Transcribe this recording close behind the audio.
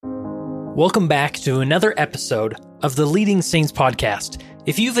Welcome back to another episode of the Leading Saints podcast.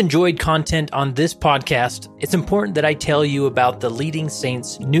 If you've enjoyed content on this podcast, it's important that I tell you about the Leading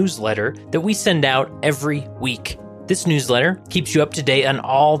Saints newsletter that we send out every week. This newsletter keeps you up to date on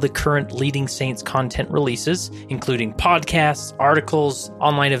all the current Leading Saints content releases, including podcasts, articles,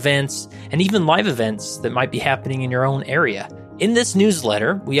 online events, and even live events that might be happening in your own area. In this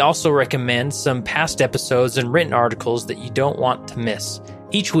newsletter, we also recommend some past episodes and written articles that you don't want to miss.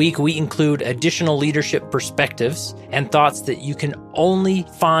 Each week, we include additional leadership perspectives and thoughts that you can only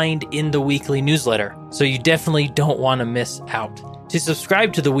find in the weekly newsletter, so you definitely don't want to miss out. To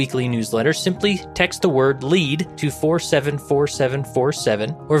subscribe to the weekly newsletter, simply text the word LEAD to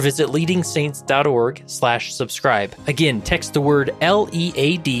 474747 or visit leadingsaints.org/subscribe. Again, text the word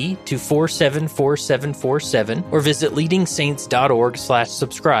LEAD to 474747 or visit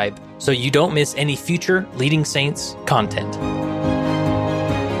leadingsaints.org/subscribe so you don't miss any future Leading Saints content.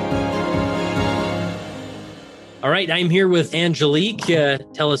 All right, I'm here with Angelique.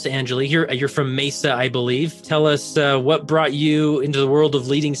 Tell us, Angelique, you're from Mesa, I believe. Tell us what brought you into the world of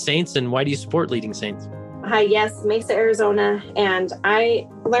Leading Saints and why do you support Leading Saints? Hi, yes, Mesa, Arizona. And I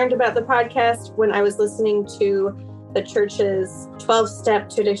learned about the podcast when I was listening to the church's 12-step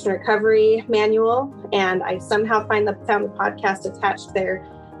to addiction recovery manual. And I somehow found the podcast attached there.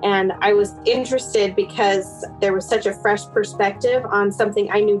 And I was interested because there was such a fresh perspective on something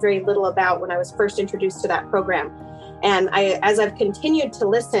I knew very little about when I was first introduced to that program. And as I've continued to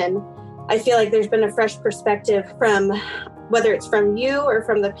listen, I feel like there's been a fresh perspective from whether it's from you or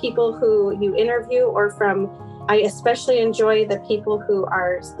from the people who you interview I especially enjoy the people who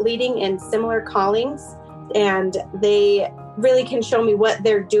are leading in similar callings, and they really can show me what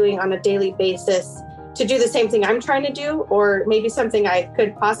they're doing on a daily basis to do the same thing I'm trying to do, or maybe something I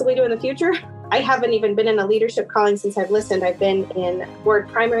could possibly do in the future. I haven't even been in a leadership calling since I've listened. I've been in ward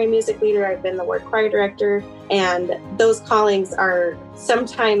primary music leader. I've been the ward choir director. And those callings are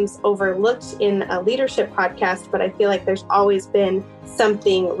sometimes overlooked in a leadership podcast, but I feel like there's always been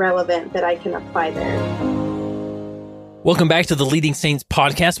something relevant that I can apply there. Welcome back to the Leading Saints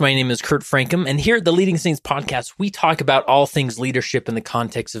podcast. My name is Kurt Frankum, and here at the Leading Saints podcast, we talk about all things leadership in the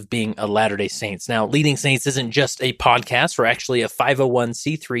context of being a Latter-day Saints. Now, Leading Saints isn't just a podcast. We're actually a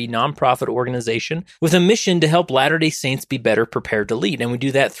 501c3 nonprofit organization with a mission to help Latter-day Saints be better prepared to lead. And we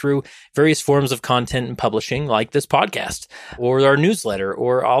do that through various forms of content and publishing, like this podcast, or our newsletter,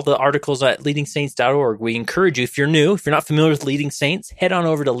 or all the articles at leadingsaints.org. We encourage you, if you're new, if you're not familiar with Leading Saints, head on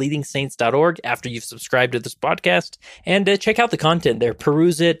over to leadingsaints.org after you've subscribed to this podcast. And check out the content there.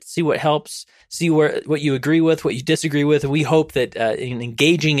 Peruse it, see what helps, see what you agree with, what you disagree with. We hope that in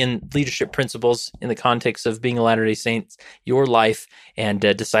engaging in leadership principles in the context of being a Latter-day Saint, your life and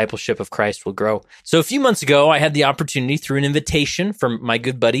discipleship of Christ will grow. So a few months ago, I had the opportunity through an invitation from my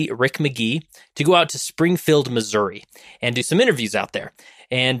good buddy, Rick McGee, to go out to Springfield, Missouri and do some interviews out there.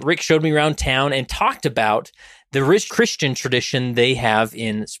 And Rick showed me around town and talked about the rich Christian tradition they have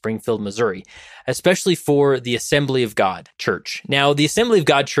in Springfield, Missouri, especially for the Assembly of God Church. Now, the Assembly of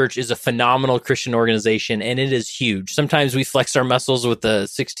God Church is a phenomenal Christian organization, and it is huge. Sometimes we flex our muscles with the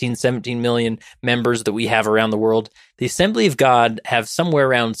 16, 17 million members that we have around the world. The Assembly of God have somewhere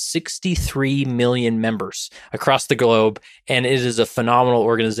around 63 million members across the globe, and it is a phenomenal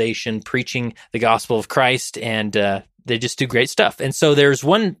organization preaching the gospel of Christ, and they just do great stuff. And so there's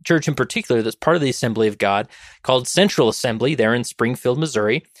one church in particular that's part of the Assembly of God called Central Assembly there in Springfield,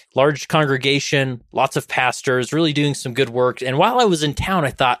 Missouri. Large congregation, lots of pastors, really doing some good work. And while I was in town, I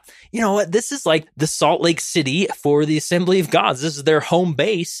thought, you know what, this is like the Salt Lake City for the Assembly of God. This is their home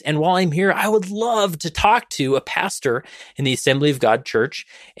base. And while I'm here, I would love to talk to a pastor in the Assembly of God church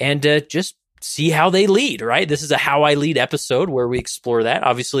and just see how they lead, right? This is a How I Lead episode where we explore that.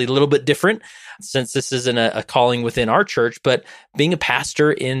 Obviously, a little bit different since this isn't a calling within our church, but being a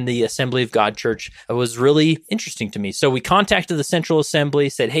pastor in the Assembly of God church was really interesting to me. So we contacted the Central Assembly,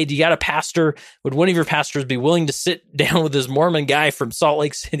 said, hey, do you got a pastor? Would one of your pastors be willing to sit down with this Mormon guy from Salt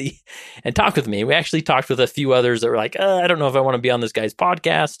Lake City and talk with me? We actually talked with a few others that were like, I don't know if I want to be on this guy's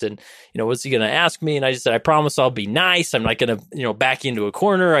podcast. And, what's he going to ask me? And I just said, I promise I'll be nice. I'm not going to, back you into a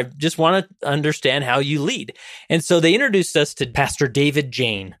corner. I just want to understand how you lead. And so they introduced us to Pastor David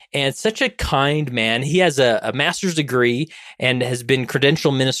Jane, and such a kind man. He has a master's degree and has been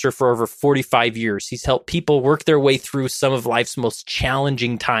credential minister for over 45 years. He's helped people work their way through some of life's most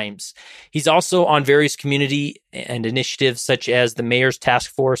challenging times. He's also on various community and initiatives such as the Mayor's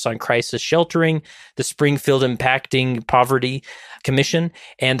Task Force on Crisis Sheltering, the Springfield Impacting Poverty, Commission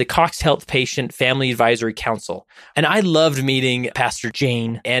and the Cox Health Patient Family Advisory Council. And I loved meeting Pastor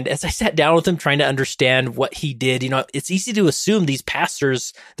Jane. And as I sat down with him, trying to understand what he did, it's easy to assume these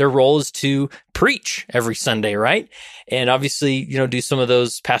pastors, their role is to preach every Sunday, right? And obviously, do some of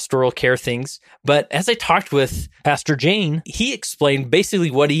those pastoral care things. But as I talked with Pastor Jane, he explained basically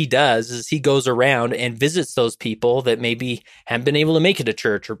what he does is he goes around and visits those people that maybe haven't been able to make it to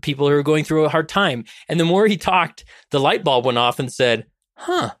church or people who are going through a hard time. And the more he talked, the light bulb went off and said,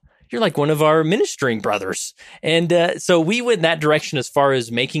 you're like one of our ministering brothers. And so we went in that direction as far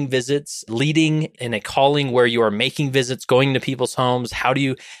as making visits, leading in a calling where you are making visits, going to people's homes. How do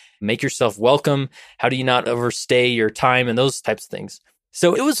you make yourself welcome? How do you not overstay your time and those types of things?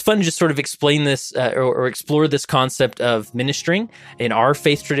 So it was fun to just sort of explain this or explore this concept of ministering in our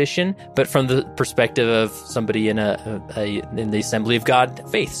faith tradition, but from the perspective of somebody in in the Assembly of God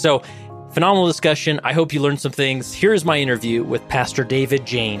faith. So phenomenal discussion. I hope you learned some things. Here's my interview with Pastor David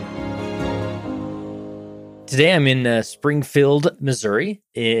Jane. Today I'm in Springfield, Missouri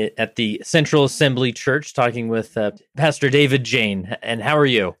at the Central Assembly Church talking with Pastor David Jane. And how are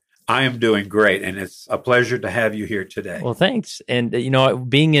you? I am doing great, and it's a pleasure to have you here today. Well, thanks. And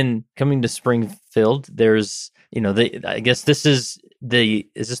coming to Springfield, there's I guess this is the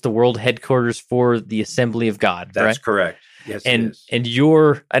world headquarters for the Assembly of God, That's right? correct. Yes, and it is.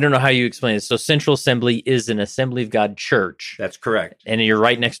 And I don't know how you explain it. So Central Assembly is an Assembly of God church. That's correct. And you're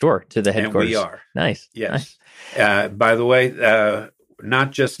right next door to the headquarters. And we are. Nice. Yes. Nice. By the way,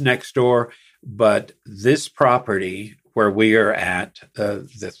 not just next door, but this property where we are at, the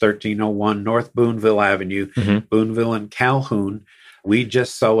 1301 North Boonville Avenue, Boonville and Calhoun, we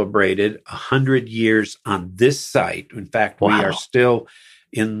just celebrated 100 years on this site. In fact, we are still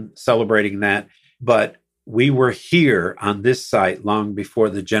celebrating that. But we were here on this site long before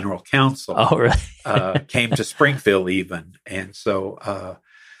the General Council came to Springfield even. And so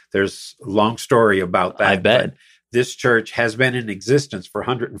there's a long story about that. I bet. But this church has been in existence for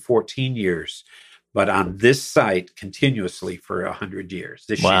 114 years, but on this site continuously for 100 years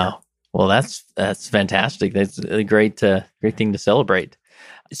this year. Well, that's fantastic. That's a great thing to celebrate.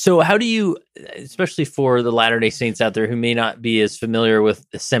 So how do you, especially for the Latter-day Saints out there who may not be as familiar with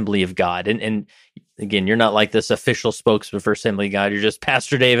Assembly of God, and again, you're not like this official spokesman for Assembly of God, you're just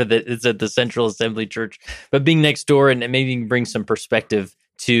Pastor David that is at the Central Assembly Church, but being next door and maybe bring some perspective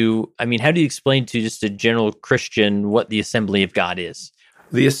to, how do you explain to just a general Christian what the Assembly of God is?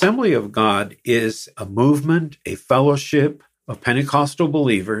 The Assembly of God is a movement, a fellowship of Pentecostal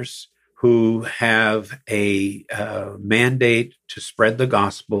believers who have a mandate to spread the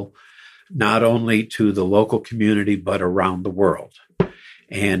gospel, not only to the local community, but around the world.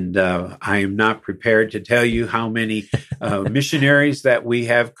 And I am not prepared to tell you how many missionaries that we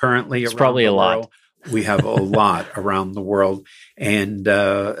have currently around the world. It's probably a lot. We have a lot around the world, and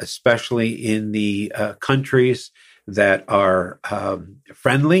especially in the countries that are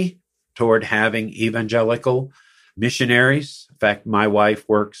friendly toward having evangelical missionaries. In fact, my wife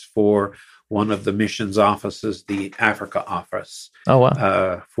works for one of the missions offices, the Africa office,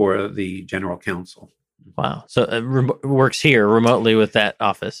 for the General Council. Wow. So works here remotely with that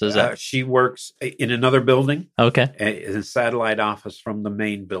office, is that? She works in another building. Okay. A satellite office from the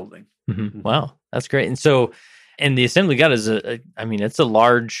main building. Mm-hmm. Wow. That's great. And so, and the Assembly of God is it's a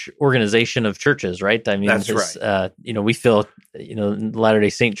large organization of churches, right? That's right. We feel, in the Latter-day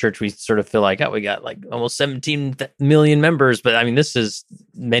Saint Church, we sort of feel like, we got like almost 17 million members, but this is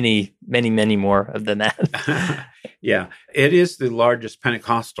many, many, many more than that. Yeah. It is the largest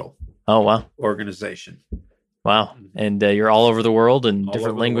Pentecostal organization. Wow. And you're all over the world and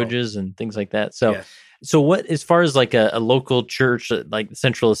different languages and things like that. So, yes. So what, as far as like a local church, like the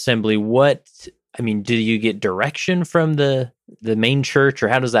Central Assembly, do you get direction from the main church, or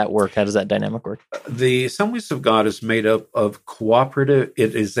how does that work? How does that dynamic work? The Assemblies of God is made up of it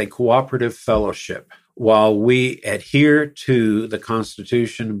is a cooperative fellowship. While we adhere to the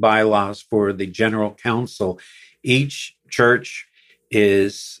Constitution bylaws for the General Council, each church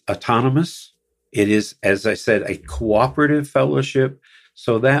is autonomous. It is, as I said, a cooperative fellowship.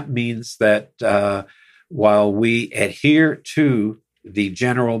 So that means that while we adhere to the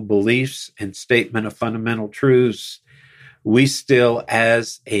general beliefs and statement of fundamental truths, we still,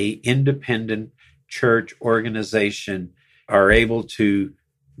 as a independent church organization, are able to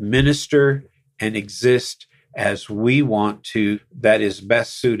minister and exist as we want to, that is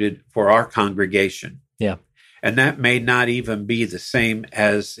best suited for our congregation. Yeah. And that may not even be the same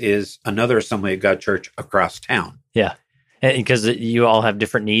as is another Assembly of God church across town. Yeah. Because you all have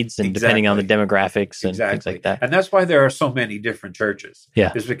different needs and depending on the demographics and things like that. And that's why there are so many different churches.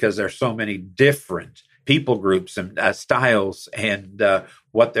 Yeah. Is because there are so many different people groups and styles and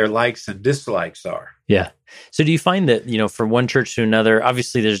what their likes and dislikes are. Yeah. So do you find that, from one church to another,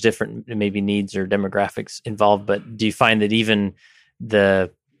 obviously there's different maybe needs or demographics involved, but do you find that even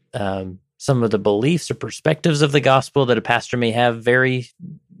the some of the beliefs or perspectives of the gospel that a pastor may have vary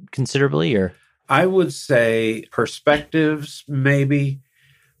considerably? Or I would say perspectives maybe,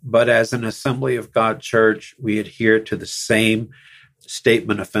 but as an Assembly of God church, we adhere to the same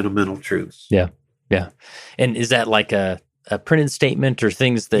statement of fundamental truths. Yeah. And is that like a printed statement or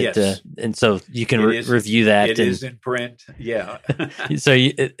things that, yes. And so you can review that? It is in print, yeah. So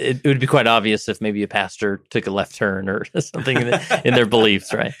it would be quite obvious if maybe a pastor took a left turn or something in their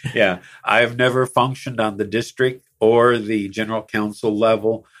beliefs, right? Yeah. I've never functioned on the district or the general council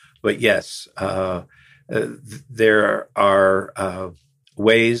level, but yes, there are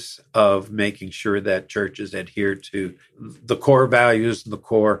ways of making sure that churches adhere to the core values and the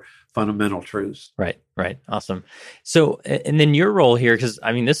core fundamental truths. Right. Awesome. So, and then your role here, because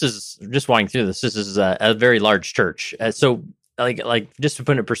this is just walking through this. This is a very large church. So, like just to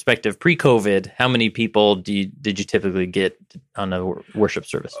put it in perspective, pre-COVID, how many people did you typically get on a worship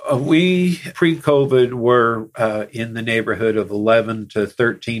service? We pre-COVID were in the neighborhood of 1,100 to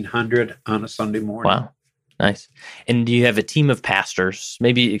 1,300 on a Sunday morning. Wow, nice. And do you have a team of pastors?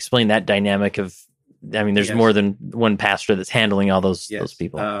 Maybe explain that dynamic of. There's yes. more than one pastor that's handling all those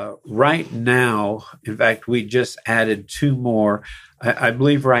people. Right now, in fact, we just added 2 more. I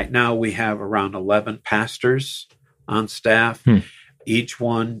believe right now we have around 11 pastors on staff, each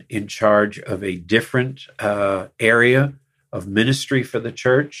one in charge of a different area of ministry for the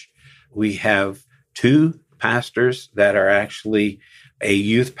church. We have 2 pastors that are actually a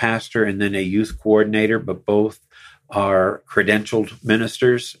youth pastor and then a youth coordinator, but both are credentialed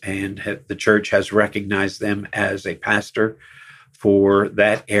ministers, and the church has recognized them as a pastor for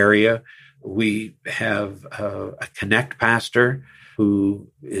that area. We have a Connect pastor who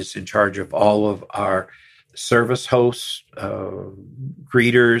is in charge of all of our service hosts,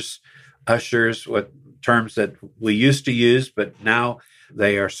 greeters, ushers, what terms that we used to use, but now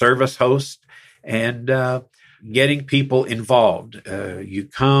they are service hosts, and getting people involved. You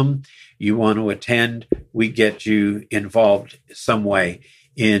come, you want to attend, we get you involved some way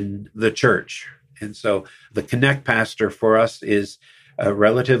in the church. And so the Connect pastor for us is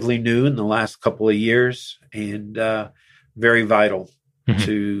relatively new in the last couple of years and very vital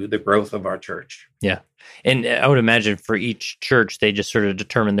to the growth of our church. Yeah. And I would imagine for each church, they just sort of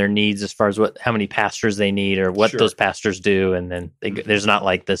determine their needs as far as how many pastors they need or what those pastors do. And then there's not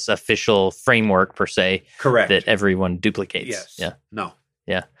like this official framework per se. Correct. That everyone duplicates. Yes. Yeah. No.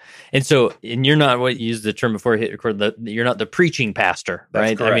 Yeah. And so, and you're not what you used the term before hit record, you're not the preaching pastor,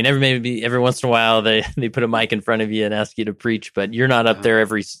 right? That's correct. Every once in a while they put a mic in front of you and ask you to preach, but you're not up there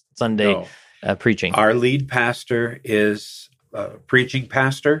every Sunday preaching. Our lead pastor is a preaching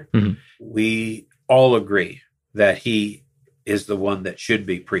pastor. Mm-hmm. We all agree that he is the one that should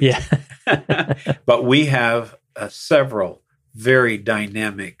be preaching. Yeah. But we have several very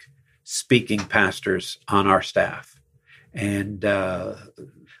dynamic speaking pastors on our staff. And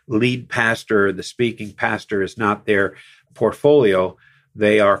lead pastor, the speaking pastor, is not their portfolio.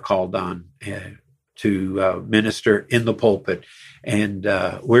 They are called on to minister in the pulpit. And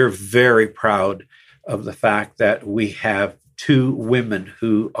we're very proud of the fact that we have 2 women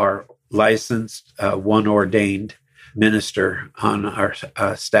who are licensed, one ordained minister on our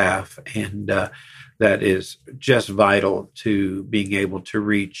staff. And that is just vital to being able to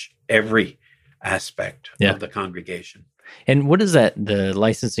reach every aspect of the congregation. And what does the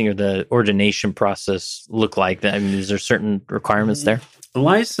licensing or the ordination process look like? Is there certain requirements there?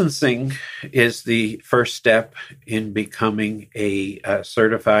 Licensing is the first step in becoming a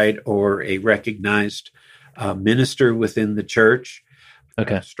certified or a recognized minister within the church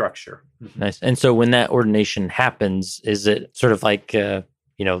structure. Nice. And so when that ordination happens, is it sort of like a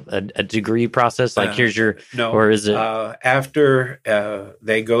degree process? Like here's your no, or is it after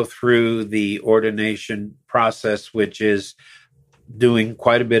they go through the ordination process, which is doing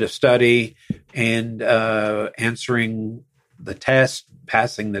quite a bit of study and answering the test,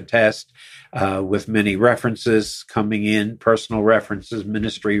 passing the test with many references coming in, personal references,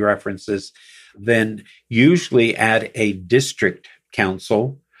 ministry references. Then usually at a district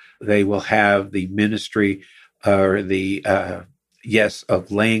council, they will have the ministry or the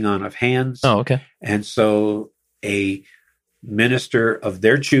of laying on of hands. Oh, okay. And so a minister of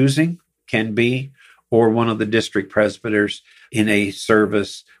their choosing can be, or one of the district presbyters in a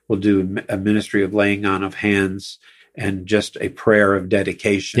service will do a ministry of laying on of hands and just a prayer of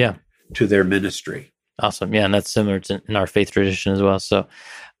dedication to their ministry. Awesome. Yeah, and that's similar to in our faith tradition as well. So,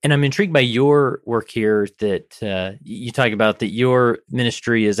 and I'm intrigued by your work here that you talk about that your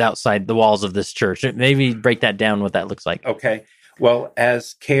ministry is outside the walls of this church. Maybe break that down, what that looks like. Okay. Well,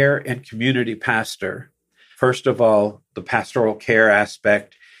 as care and community pastor, first of all, the pastoral care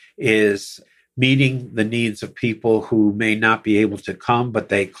aspect is meeting the needs of people who may not be able to come, but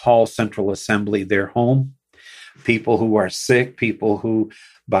they call Central Assembly their home. People who are sick, people who,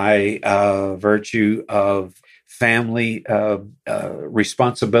 by virtue of family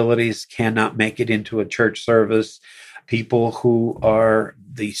responsibilities, cannot make it into a church service. People who are,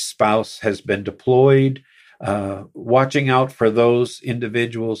 the spouse has been deployed, watching out for those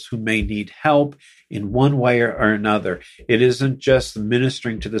individuals who may need help in one way or another. It isn't just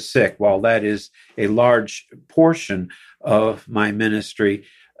ministering to the sick. While that is a large portion of my ministry,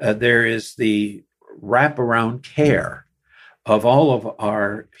 there is the wraparound care of all of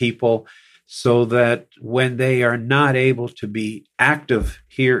our people, so that when they are not able to be active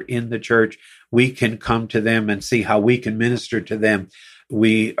here in the church, we can come to them and see how we can minister to them.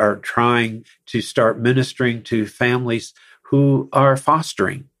 We are trying to start ministering to families who are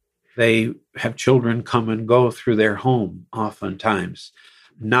fostering. They have children come and go through their home, oftentimes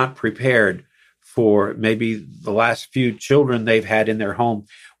not prepared for, maybe the last few children they've had in their home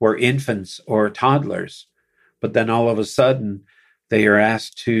were infants or toddlers. But then all of a sudden, they are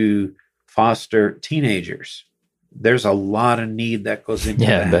asked to foster teenagers. There's a lot of need that goes into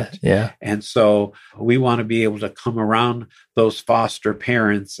that. Yeah. And so we want to be able to come around those foster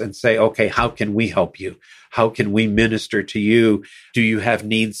parents and say, okay, how can we help you? How can we minister to you? Do you have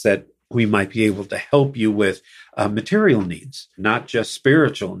needs that we might be able to help you with? Material needs, not just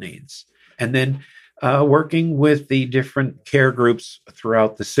spiritual needs. And then working with the different care groups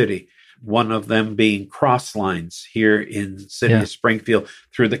throughout the city. One of them being Crosslines here in the city of Springfield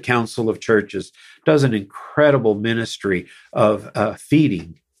through the Council of Churches, does an incredible ministry of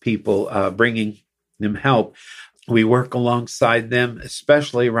feeding people, bringing them help. We work alongside them,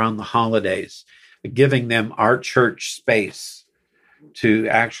 especially around the holidays, giving them our church space to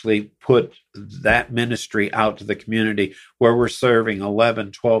actually put that ministry out to the community, where we're serving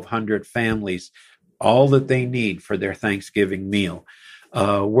 1,200 families, all that they need for their Thanksgiving meal.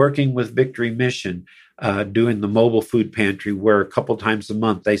 Working with Victory Mission, doing the mobile food pantry, where a couple times a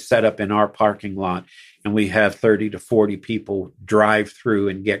month they set up in our parking lot, and we have 30 to 40 people drive through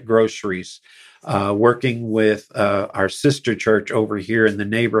and get groceries. Working with our sister church over here in the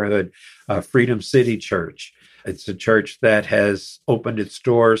neighborhood, Freedom City Church. It's a church that has opened its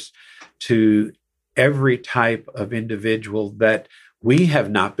doors to every type of individual that we have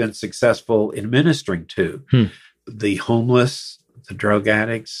not been successful in ministering to. The homeless, the drug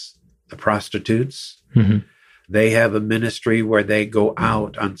addicts, the prostitutes. They have a ministry where they go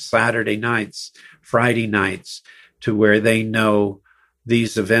out on Saturday nights, Friday nights, to where they know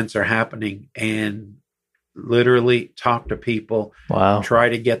these events are happening, and literally talk to people, try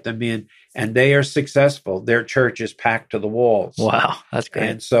to get them in, and they are successful. Their church is packed to the walls. Wow, that's great.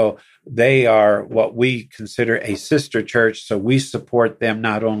 And so they are what we consider a sister church. So we support them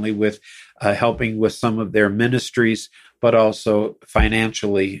not only with helping with some of their ministries, but also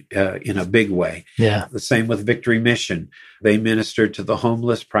financially in a big way. Yeah. The same with Victory Mission. They minister to the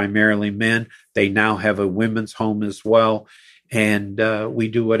homeless, primarily men. They now have a women's home as well. And we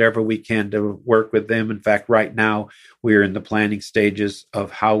do whatever we can to work with them. In fact, right now, we're in the planning stages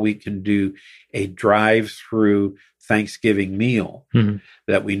of how we can do a drive-through Thanksgiving meal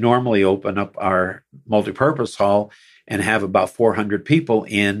that we normally open up our multipurpose hall and have about 400 people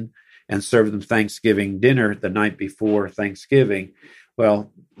in and serve them Thanksgiving dinner the night before Thanksgiving. Well,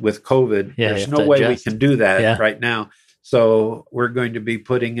 with COVID, there's no way we can do that right now. So we're going to be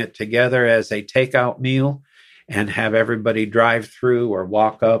putting it together as a takeout meal and have everybody drive through or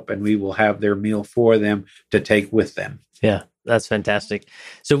walk up, and we will have their meal for them to take with them. Yeah, that's fantastic.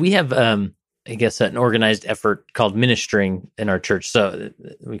 So we have, I guess, an organized effort called Ministering in our church. So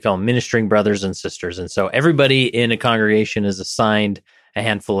we call them Ministering Brothers and Sisters. And so everybody in a congregation is assigned a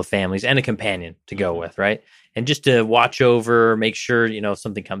handful of families and a companion to go with, right? And just to watch over, make sure, if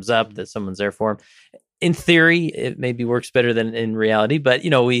something comes up, that someone's there for them. In theory, it maybe works better than in reality, but,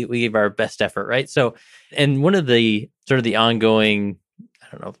 we give our best effort, right? So, and one of the sort of the ongoing,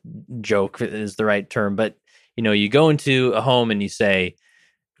 I don't know if joke is the right term, but, you go into a home and you say,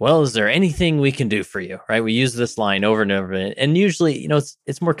 well, is there anything we can do for you, right? We use this line over and over. And usually,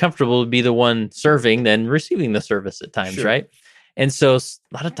 it's more comfortable to be the one serving than receiving the service at times, right? And so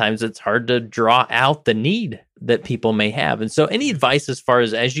a lot of times it's hard to draw out the need that people may have. And so any advice as far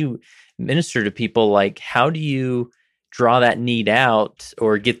as you minister to people, like how do you draw that need out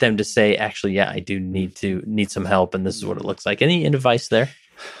or get them to say, actually, yeah, I do need some help, and this is what it looks like. Any advice there?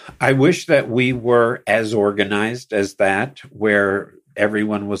 I wish that we were as organized as that, where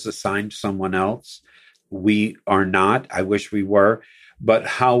everyone was assigned someone else. We are not. I wish we were. But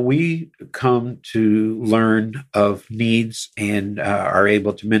how we come to learn of needs and are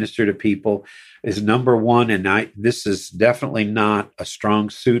able to minister to people is number one. And this is definitely not a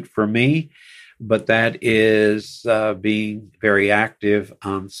strong suit for me, but that is being very active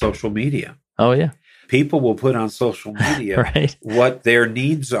on social media. Oh, yeah. People will put on social media right. what their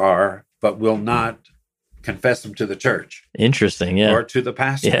needs are, but will not confess them to the church. Interesting, yeah. Or to the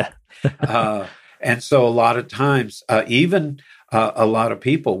pastor. Yeah. And so a lot of times, even a lot of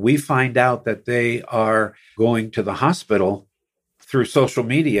people, we find out that they are going to the hospital through social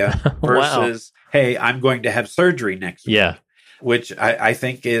media versus, wow. Hey, I'm going to have surgery next week. Yeah. Which I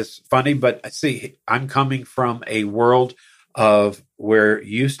think is funny. But see, I'm coming from a world of where it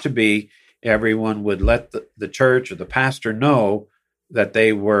used to be everyone would let the church or the pastor know that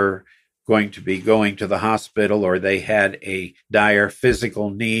they were going to be going to the hospital, or they had a dire physical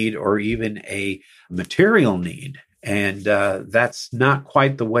need or even a material need. And that's not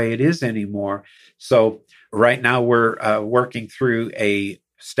quite the way it is anymore. So right now we're working through a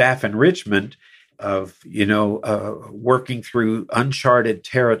staff enrichment of, working through uncharted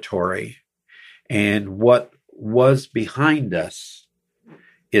territory. And what was behind us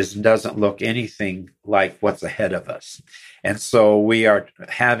doesn't look anything like what's ahead of us. And so we are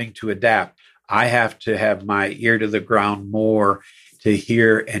having to adapt. I have to have my ear to the ground more to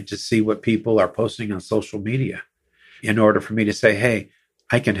hear and to see what people are posting on social media in order for me to say, hey,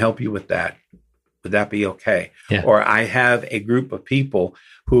 I can help you with that. Would that be okay? Yeah. Or I have a group of people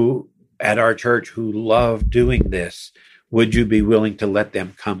who at our church who love doing this. Would you be willing to let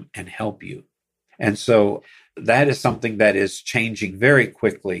them come and help you? And so that is something that is changing very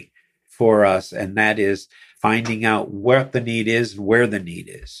quickly for us. And that is finding out what the need is and where the need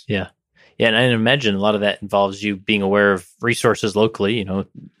is. Yeah. Yeah. And I imagine a lot of that involves you being aware of resources locally,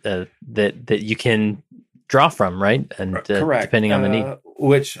 that you can draw from, right? And correct. Depending on the need.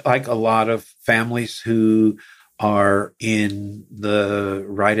 Which, like a lot of families who are right in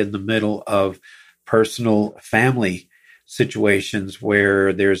the middle of personal family situations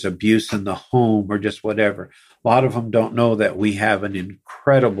where there's abuse in the home or just whatever. A lot of them don't know that we have an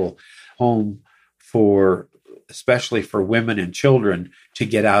incredible home especially for women and children to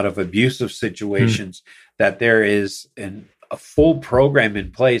get out of abusive situations, that there is a full program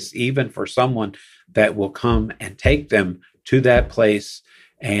in place, even for someone that will come and take them to that place,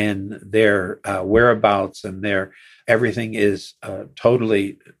 and their whereabouts and everything is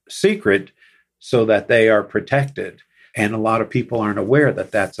totally secret so that they are protected. And a lot of people aren't aware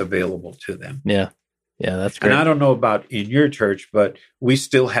that that's available to them. Yeah. Yeah, that's great. And I don't know about in your church, but we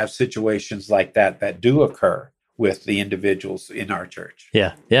still have situations like that do occur with the individuals in our church.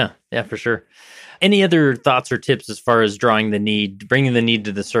 Yeah, for sure. Any other thoughts or tips as far as bringing the need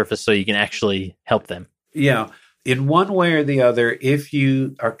to the surface so you can actually help them? Yeah. In one way or the other, if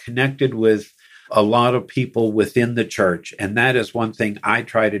you are connected with a lot of people within the church, and that is one thing I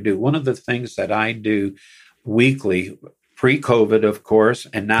try to do. One of the things that I do weekly, pre-COVID, of course,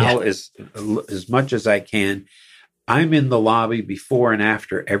 and now as much as I can, I'm in the lobby before and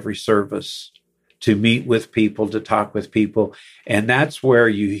after every service to meet with people, to talk with people. And that's where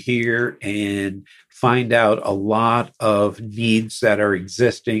you hear and find out a lot of needs that are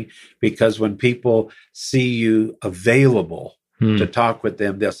existing, because when people see you available to talk with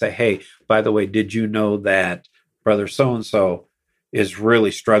them, they'll say, hey, by the way, did you know that Brother so-and-so is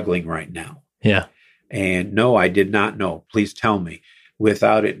really struggling right now? Yeah. And no, I did not know. Please tell me,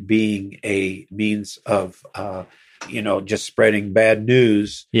 without it being a means of, just spreading bad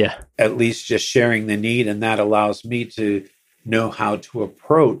news. Yeah. At least just sharing the need. And that allows me to know how to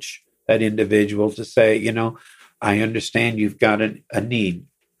approach that individual to say, I understand you've got a need.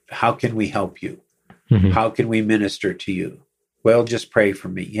 How can we help you? Mm-hmm. How can we minister to you? Well, just pray for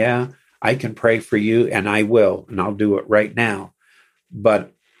me. Yeah, I can pray for you, and I will, and I'll do it right now.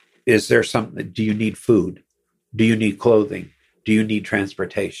 But is there something? Do you need food? Do you need clothing? Do you need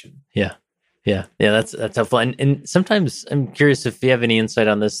transportation? Yeah. That's helpful. And sometimes I'm curious if you have any insight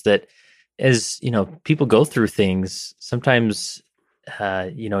on this. That as people go through things, sometimes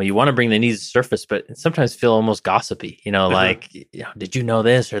you want to bring the needs to the surface, but sometimes feel almost gossipy. Like did you know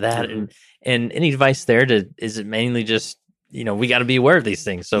this or that? And any advice there? Is it mainly just we got to be aware of these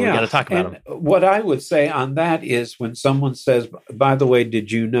things, so we got to talk about them. What I would say on that is when someone says, by the way,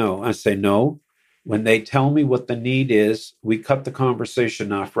 did you know? I say, no, When they tell me what the need is, we cut the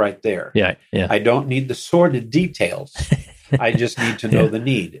conversation off right there. Yeah. I don't need the sordid details. I just need to know the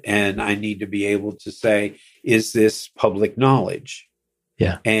need. And I need to be able to say, is this public knowledge?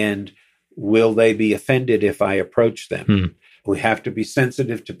 Yeah. And will they be offended if I approach them? Hmm. We have to be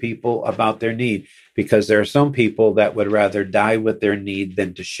sensitive to people about their need, because there are some people that would rather die with their need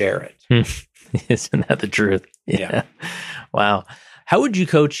than to share it. Isn't that the truth? Yeah. Wow. How would you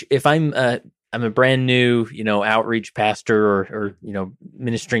coach if I'm a brand new, outreach pastor or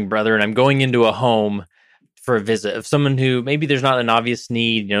ministering brother, and I'm going into a home for a visit of someone who maybe there's not an obvious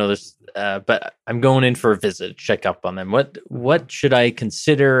need, but I'm going in for a visit, check up on them. What should I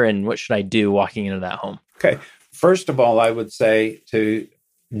consider and what should I do walking into that home? Okay. First of all, I would say to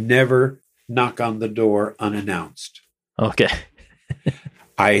never knock on the door unannounced. Okay.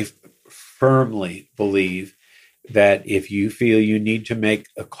 I firmly believe that if you feel you need to make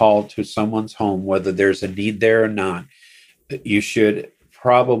a call to someone's home, whether there's a need there or not, you should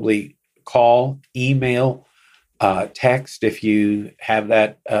probably call, email, text if you have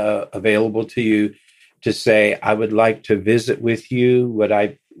that available to you, to say, I would like to visit with you.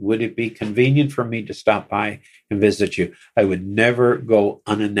 Would it be convenient for me to stop by and visit you? I would never go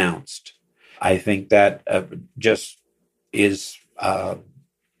unannounced. I think that just is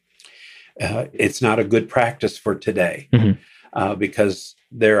it's not a good practice for today, because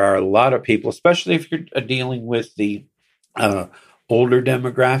there are a lot of people, especially if you're dealing with the older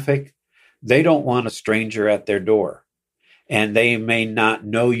demographic, they don't want a stranger at their door. And they may not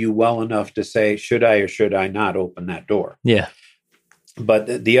know you well enough to say, should I or should I not open that door? Yeah.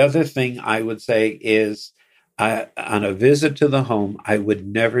 But the other thing I would say is, on a visit to the home, I would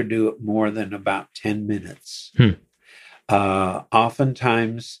never do it more than about 10 minutes.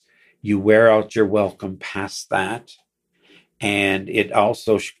 Oftentimes, you wear out your welcome past that. And it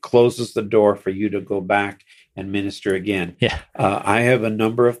also closes the door for you to go back and minister again. Yeah. I have a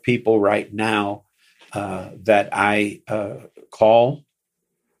number of people right now that I call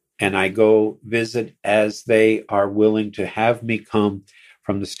and I go visit as they are willing to have me come,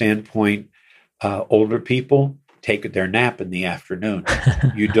 from the standpoint, older people take their nap in the afternoon.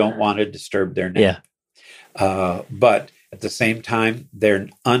 You don't want to disturb their nap. Yeah. But at the same time, they're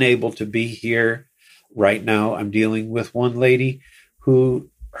unable to be here. Right now, I'm dealing with one lady who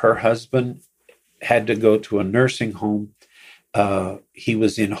her husband had to go to a nursing home. He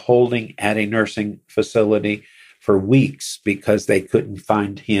was in holding at a nursing facility for weeks because they couldn't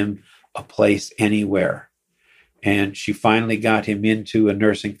find him a place anywhere. And she finally got him into a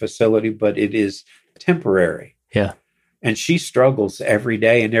nursing facility, but it is temporary. Yeah. And she struggles every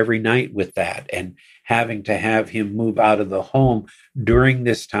day and every night with that, and having to have him move out of the home during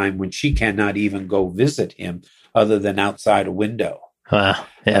this time when she cannot even go visit him other than outside a window. Wow.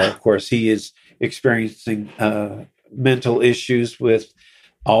 Yeah. Of course, he is experiencing mental issues with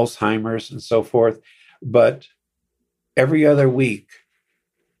Alzheimer's and so forth. But every other week,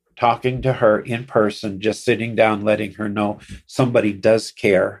 talking to her in person, just sitting down, letting her know somebody does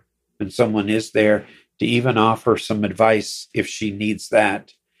care and someone is there to even offer some advice if she needs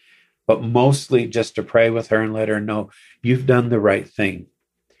that. But mostly just to pray with her and let her know, you've done the right thing.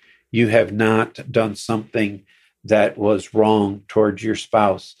 You have not done something that was wrong towards your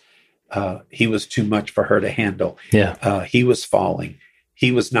spouse. He was too much for her to handle. Yeah. He was falling.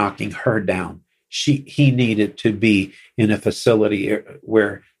 He was knocking her down. He needed to be in a facility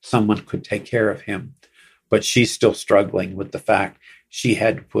where someone could take care of him. But she's still struggling with the fact she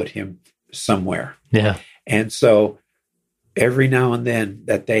had to put him somewhere. Yeah. And so every now and then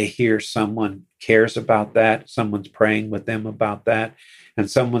that they hear someone cares about that, someone's praying with them about that, and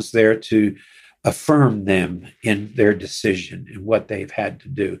someone's there to affirm them in their decision and what they've had to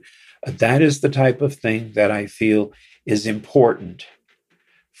do. That is the type of thing that I feel is important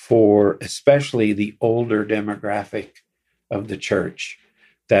for especially the older demographic of the church,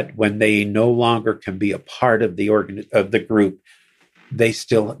 that when they no longer can be a part of the group, they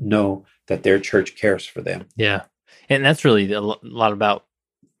still know that their church cares for them. Yeah. And that's really a lot about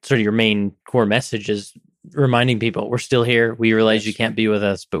sort of your main core message, is reminding people we're still here. We realize you can't be with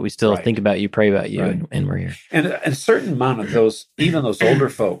us, but we still think about you, pray about you, and we're here. And a certain amount of those, even those older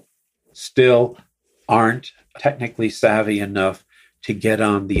folk, still aren't technically savvy enough to get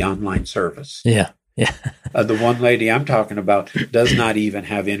on the online service. Yeah. Yeah. The one lady I'm talking about does not even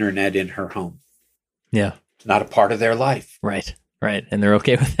have internet in her home. Yeah. It's not a part of their life. Right. Right. And they're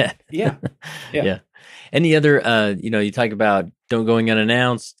okay with that. Yeah. Yeah. Any other, you talk about don't going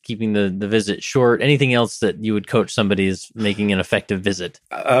unannounced, keeping the visit short. Anything else that you would coach somebody is making an effective visit?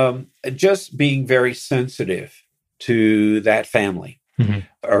 Just being very sensitive to that family.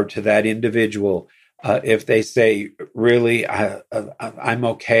 or to that individual. If they say, really, I'm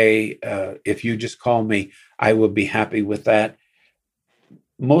okay. If you just call me, I will be happy with that.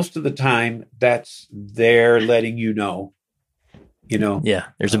 Most of the time, that's they're letting you know, Yeah,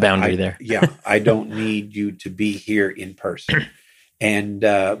 there's a boundary there. Yeah, I don't need you to be here in person. And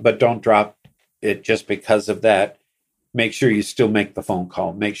but don't drop it just because of that. Make sure you still make the phone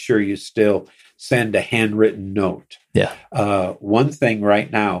call. Make sure you still send a handwritten note. Yeah. One thing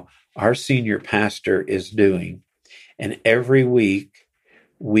right now, our senior pastor is doing, and every week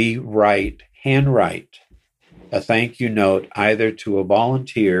we handwrite a thank you note either to a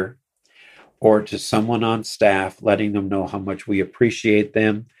volunteer or to someone on staff, letting them know how much we appreciate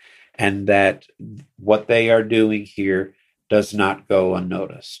them and that what they are doing here does not go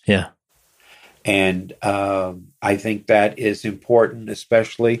unnoticed. Yeah. And I think that is important,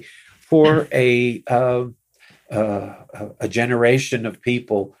 especially for a generation of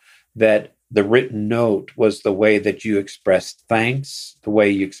people, that the written note was the way that you expressed thanks, the way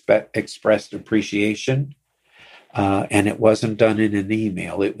you expressed appreciation. And it wasn't done in an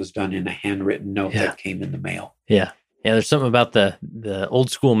email. It was done in a handwritten note that came in the mail. Yeah. Yeah, there's something about the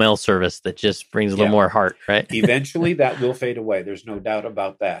old school mail service that just brings a little more heart, right? Eventually, that will fade away. There's no doubt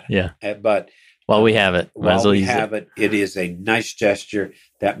about that. Yeah. But while we have it, it is a nice gesture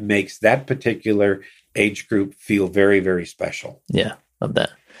that makes that particular age group feel very, very special. Yeah, love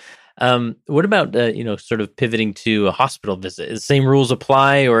that. What about, sort of pivoting to a hospital visit? Is the same rules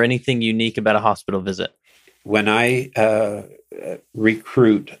apply or anything unique about a hospital visit? When I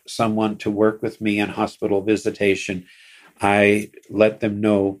recruit someone to work with me on hospital visitation, I let them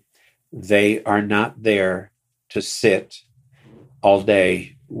know they are not there to sit all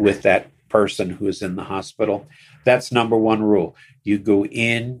day with that person who is in the hospital. That's number one rule. You go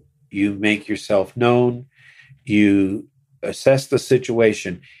in, you make yourself known, you assess the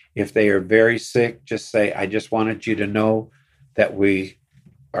situation. If they are very sick, just say, I just wanted you to know that we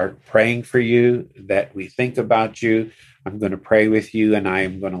are praying for you, that we think about you. I'm going to pray with you, and I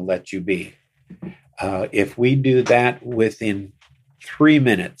am going to let you be. If we do that within 3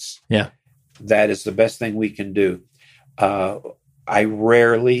 minutes, that is the best thing we can do. I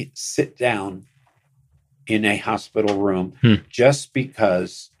rarely sit down in a hospital room just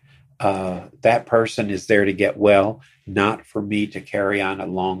because that person is there to get well, not for me to carry on a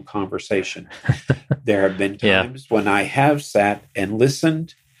long conversation. There have been times when I have sat and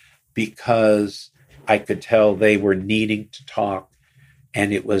listened because I could tell they were needing to talk,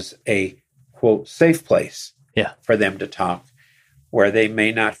 and it was a, quote, safe place for them to talk, where they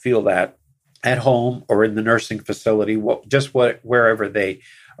may not feel that at home or in the nursing facility, wherever they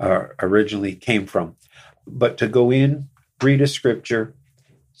originally came from. But to go in, read a scripture,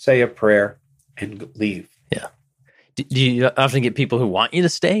 say a prayer, and leave. Yeah. Do you often get people who want you to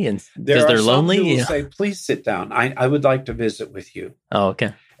stay and because they're lonely? Some who say, please sit down. I would like to visit with you. Oh,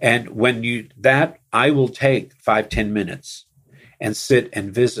 okay. And when I will take 5-10 minutes and sit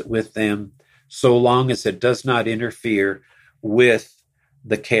and visit with them, so long as it does not interfere with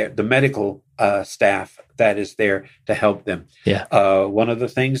the care, the medical staff that is there to help them. Yeah. One of the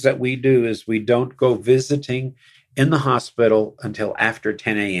things that we do is we don't go visiting in the hospital until after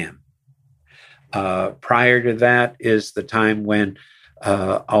 10 a.m. Prior to that is the time when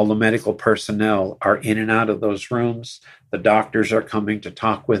all the medical personnel are in and out of those rooms. The doctors are coming to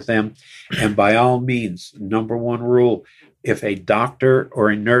talk with them. And by all means, number one rule, if a doctor or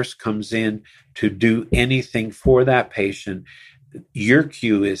a nurse comes in to do anything for that patient, your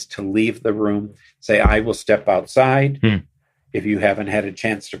cue is to leave the room. Say, I will step outside. If you haven't had a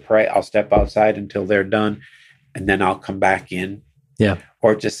chance to pray, I'll step outside until they're done, and then I'll come back in. Yeah.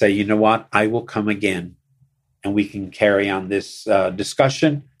 Or just say, you know what, I will come again, and we can carry on this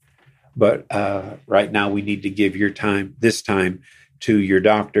discussion. But right now we need to give this time to your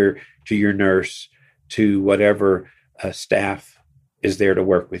doctor, to your nurse, to whatever staff is there to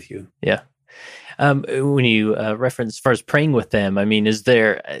work with you. Yeah. When you reference as far as praying with them, I mean, is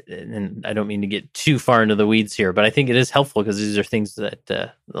there, and I don't mean to get too far into the weeds here, but I think it is helpful because these are things that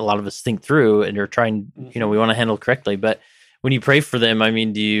a lot of us think through and are trying, we want to handle correctly. But when you pray for them, I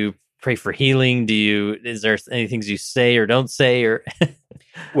mean, do you pray for healing? Is there any things you say or don't say? Or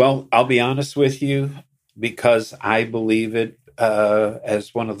Well, I'll be honest with you, because I believe it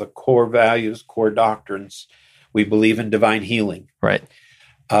as one of the core values, core doctrines. We believe in divine healing. Right.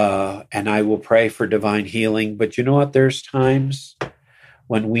 And I will pray for divine healing. But you know what? There's times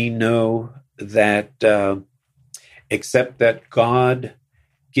when we know that except that God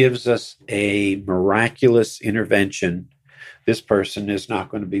gives us a miraculous intervention, this person is not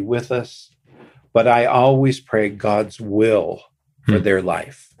going to be with us. But I always pray God's will for their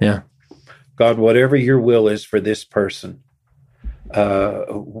life. Yeah. God, whatever your will is for this person,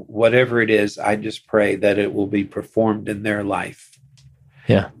 whatever it is, I just pray that it will be performed in their life.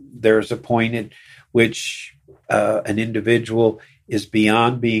 Yeah. There's a point at which an individual is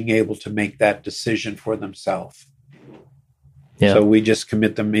beyond being able to make that decision for themselves. Yeah. So we just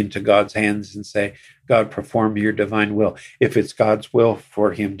commit them into God's hands and say, God, perform your divine will. If it's God's will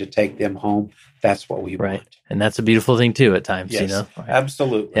for him to take them home, that's what we want. And that's a beautiful thing too at times, Yes, you know?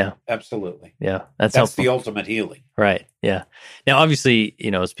 absolutely. Yeah. Absolutely. Yeah. That's the helpful. ultimate healing. Right. Yeah. Now, obviously,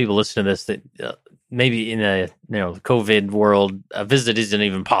 you know, as people listen to this, that maybe in a COVID world, a visit isn't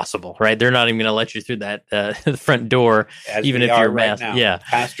even possible, right? They're not even going to let you through that the front door, As even we if are you're right masked. now. Yeah.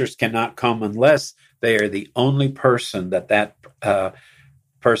 Pastors cannot come unless they are the only person that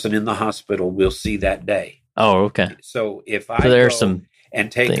person in the hospital will see that day. Oh, okay. So if So I there are go some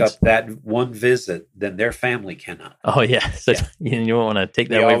and take things. up that one visit, then their family cannot. Oh, yeah. So you don't want to take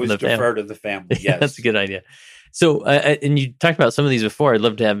that We away always from the defer family. to the family. Yes, That's a good idea. So, and you talked about some of these before. I'd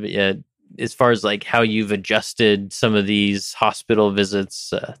love to have, as far as like how you've adjusted some of these hospital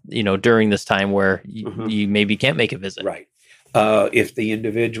visits, during this time where you maybe can't make a visit. Right. If the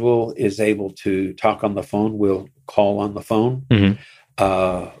individual is able to talk on the phone, we'll call on the phone.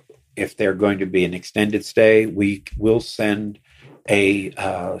 Mm-hmm. If they're going to be an extended stay, we will send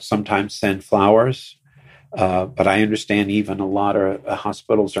sometimes send flowers. But I understand even a lot of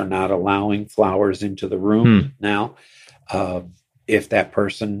hospitals are not allowing flowers into the room now. If that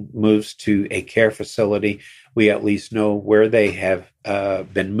person moves to a care facility, we at least know where they have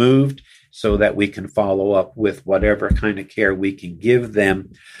been moved so that we can follow up with whatever kind of care we can give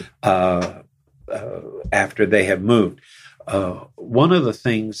them after they have moved. One of the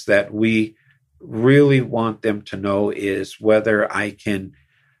things that we really want them to know is whether I can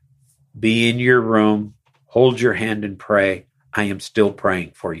be in your room, hold your hand and pray. I am still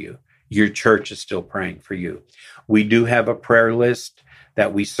praying for you. Your church is still praying for you. We do have a prayer list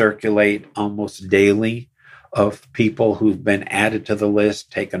that we circulate almost daily of people who've been added to the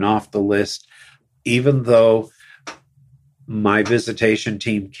list, taken off the list. Even though my visitation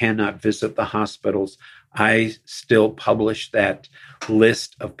team cannot visit the hospitals, I still publish that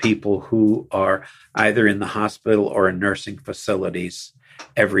list of people who are either in the hospital or in nursing facilities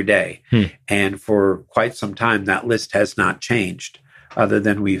every day. And for quite some time, that list has not changed, other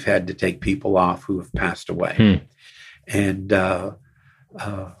than we've had to take people off who have passed away. And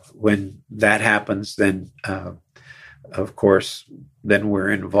when that happens, then, of course, then we're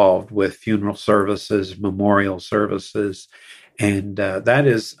involved with funeral services, memorial services. And that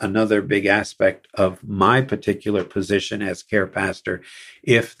is another big aspect of my particular position as care pastor.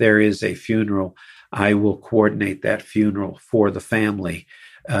 If there is a funeral, I will coordinate that funeral for the family.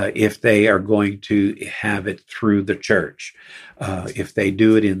 If they are going to have it through the church. If they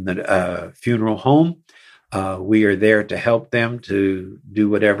do it in the funeral home, we are there to help them to do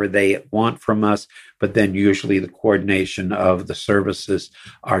whatever they want from us, but then usually the coordination of the services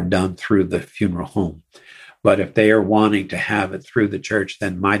are done through the funeral home. But if they are wanting to have it through the church,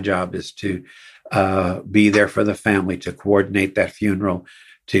 then my job is to be there for the family, to coordinate that funeral,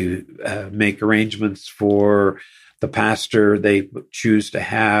 to make arrangements for the pastor they choose to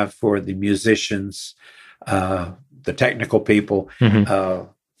have, for the musicians, the technical people.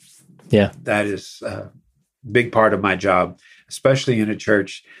 That is a big part of my job, especially in a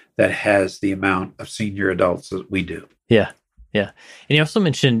church that has the amount of senior adults that we do. Yeah. And you also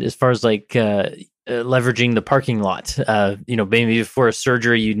mentioned, as far as like leveraging the parking lot, maybe before a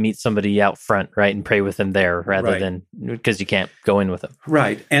surgery, you'd meet somebody out front, right, and pray with them there rather than, because you can't go in with them.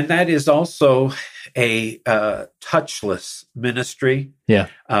 Right. And that is also a touchless ministry. Yeah.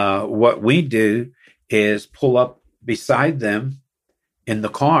 What we do is pull up beside them in the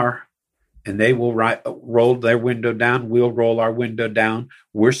car, and they will roll their window down. We'll roll our window down.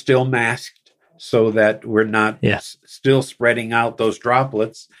 We're still masked so that we're not still spreading out those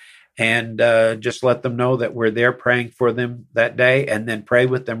droplets, and just let them know that we're there praying for them that day, and then pray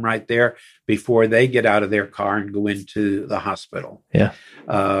with them right there before they get out of their car and go into the hospital. Yeah.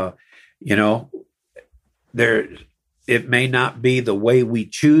 It may not be the way we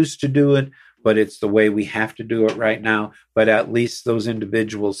choose to do it, but it's the way we have to do it right now. But at least those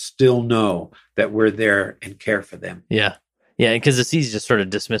individuals still know that we're there and care for them. Yeah. Yeah, because it's easy to sort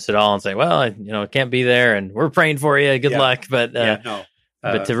of dismiss it all and say, well, I can't be there, and we're praying for you. Good luck. But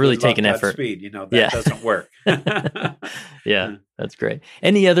but to really take an effort. That doesn't work. Yeah, that's great.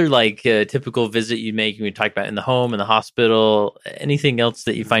 Any other typical visit you make? We talked about in the home, in the hospital. Anything else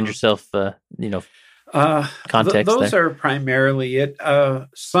that you find yourself, context those there? are primarily it.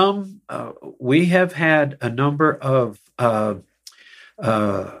 We have had a number of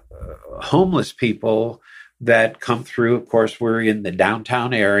homeless people that come through. Of course, we're in the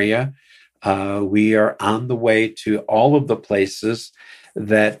downtown area. We are on the way to all of the places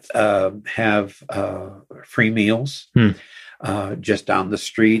that have free meals. Just down the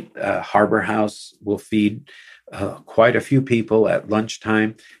street, Harbor House will feed quite a few people at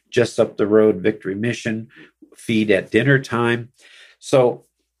lunchtime. Just up the road, Victory Mission feed at dinner time. So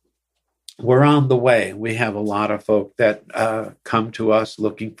we're on the way. We have a lot of folk that come to us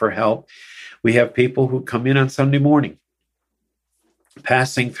looking for help. We have people who come in on Sunday morning,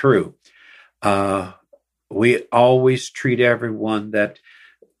 passing through. We always treat everyone that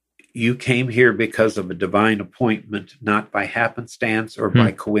you came here because of a divine appointment, not by happenstance or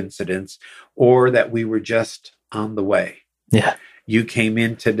by coincidence, or that we were just on the way. Yeah. You came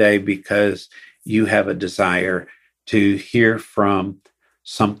in today because you have a desire to hear from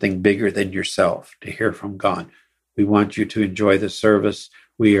something bigger than yourself, to hear from God. We want you to enjoy the service.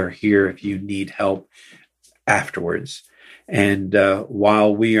 We are here if you need help afterwards. And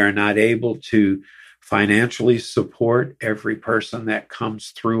while we are not able to financially support every person that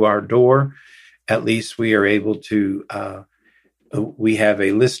comes through our door, at least we are able to, we have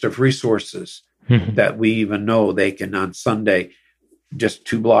a list of resources that we even know they can on Sunday, just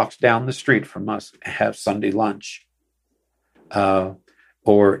 2 blocks down the street from us, have Sunday lunch.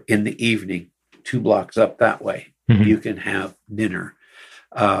 Or in the evening, 2 blocks up that way, you can have dinner.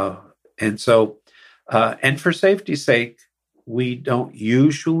 And so, and for safety's sake, we don't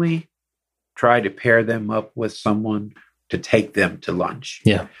usually try to pair them up with someone to take them to lunch.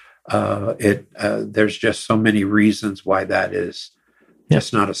 Yeah. There's just so many reasons why that is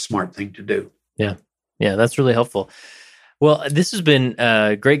just not a smart thing to do. Yeah. Yeah. That's really helpful. Well, this has been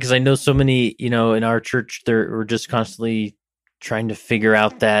great because I know so many, in our church, we're just constantly trying to figure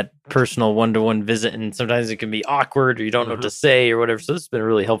out that personal one-to-one visit. And sometimes it can be awkward or you don't know what to say or whatever. So this has been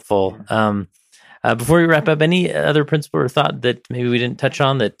really helpful. Before we wrap up, any other principle or thought that maybe we didn't touch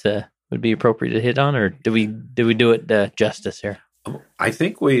on that would be appropriate to hit on, or do we do it justice here? I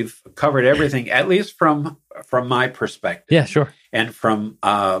think we've covered everything, at least from my perspective. Yeah, sure. And from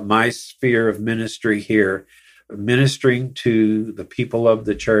my sphere of ministry here, ministering to the people of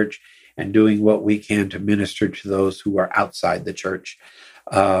the church and doing what we can to minister to those who are outside the church.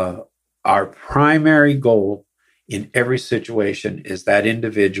 Our primary goal in every situation is that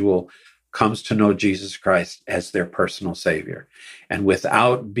individual comes to know Jesus Christ as their personal Savior. And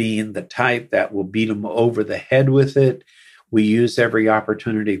without being the type that will beat them over the head with it, we use every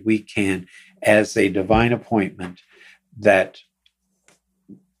opportunity we can as a divine appointment that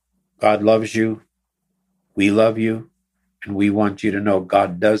God loves you, we love you, and we want you to know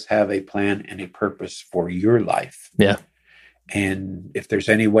God does have a plan and a purpose for your life. Yeah. And if there's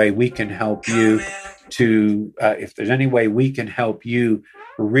any way we can help you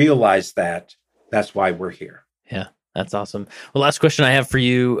realize that, that's why we're here. Yeah, that's awesome. Well, last question I have for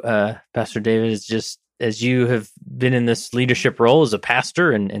you, Pastor David, is just as you have been in this leadership role as a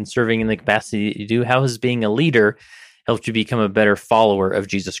pastor and serving in the capacity that you do, how has being a leader helped you become a better follower of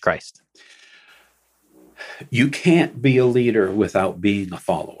Jesus Christ? You can't be a leader without being a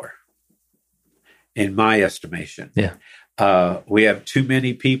follower, in my estimation. Yeah. We have too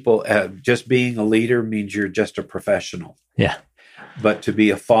many people. Just being a leader means you're just a professional. Yeah. But to be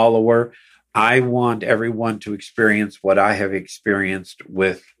a follower, I want everyone to experience what I have experienced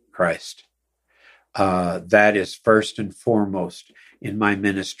with Christ. That is first and foremost in my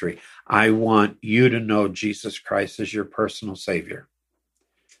ministry. I want you to know Jesus Christ as your personal Savior.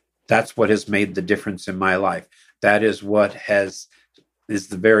 That's what has made the difference in my life. That is what is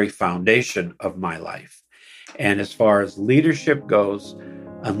the very foundation of my life. And as far as leadership goes,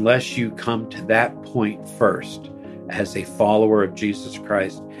 unless you come to that point first as a follower of Jesus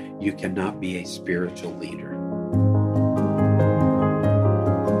Christ, you cannot be a spiritual leader.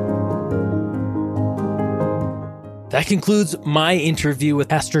 That concludes my interview with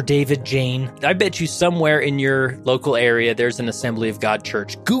Pastor David Jayne. I bet you somewhere in your local area there's an Assembly of God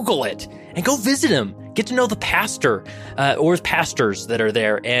church. Google it and go visit him. Get to know the pastor or pastors that are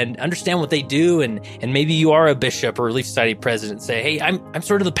there and understand what they do. And maybe you are a bishop or Relief Society president. Say, hey, I'm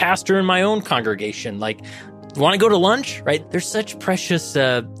sort of the pastor in my own congregation. Like, want to go to lunch? Right? There's such precious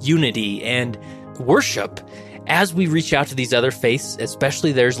unity and worship as we reach out to these other faiths,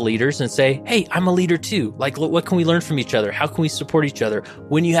 especially there's leaders, and say, hey, I'm a leader too. Like, what can we learn from each other? How can we support each other?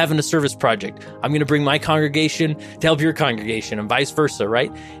 When you have a service project, I'm going to bring my congregation to help your congregation and vice versa,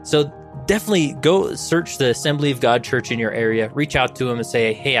 right? So definitely go search the Assembly of God church in your area, reach out to them and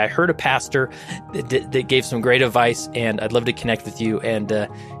say, hey, I heard a pastor that gave some great advice and I'd love to connect with you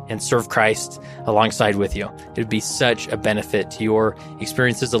and and serve Christ alongside with you. It would be such a benefit to your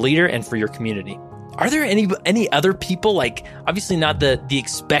experience as a leader and for your community. Are there any other people, like obviously not the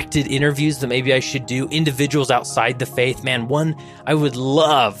expected interviews that maybe I should do, individuals outside the faith? Man, one I would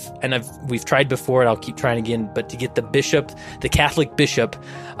love, and we've tried before and I'll keep trying again, but to get the Catholic bishop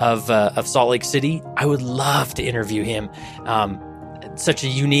of Salt Lake City, I would love to interview him. Such a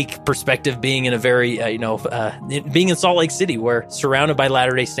unique perspective being in a very, being in Salt Lake City, where surrounded by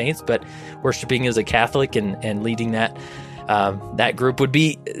Latter-day Saints, but worshiping as a Catholic and leading that group would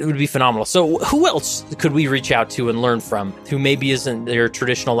be phenomenal. So who else could we reach out to and learn from who maybe isn't their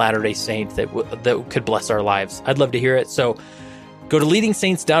traditional Latter-day Saint that could bless our lives? I'd love to hear it. So go to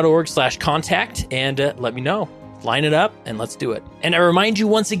leadingsaints.org/contact and let me know. Line it up and let's do it. And I remind you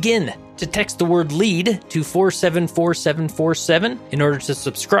once again to text the word LEAD to 474747 in order to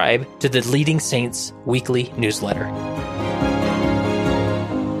subscribe to the Leading Saints weekly newsletter.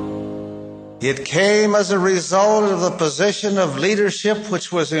 It came as a result of the position of leadership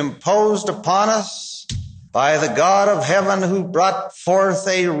which was imposed upon us by the God of heaven, who brought forth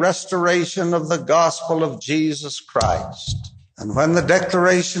a restoration of the gospel of Jesus Christ. And when the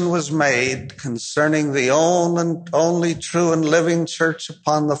declaration was made concerning the only true and living church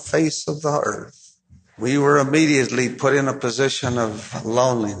upon the face of the earth, we were immediately put in a position of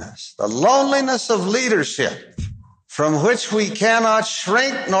loneliness, the loneliness of leadership, from which we cannot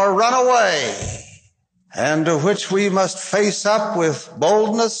shrink nor run away, and to which we must face up with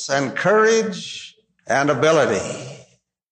boldness and courage and ability.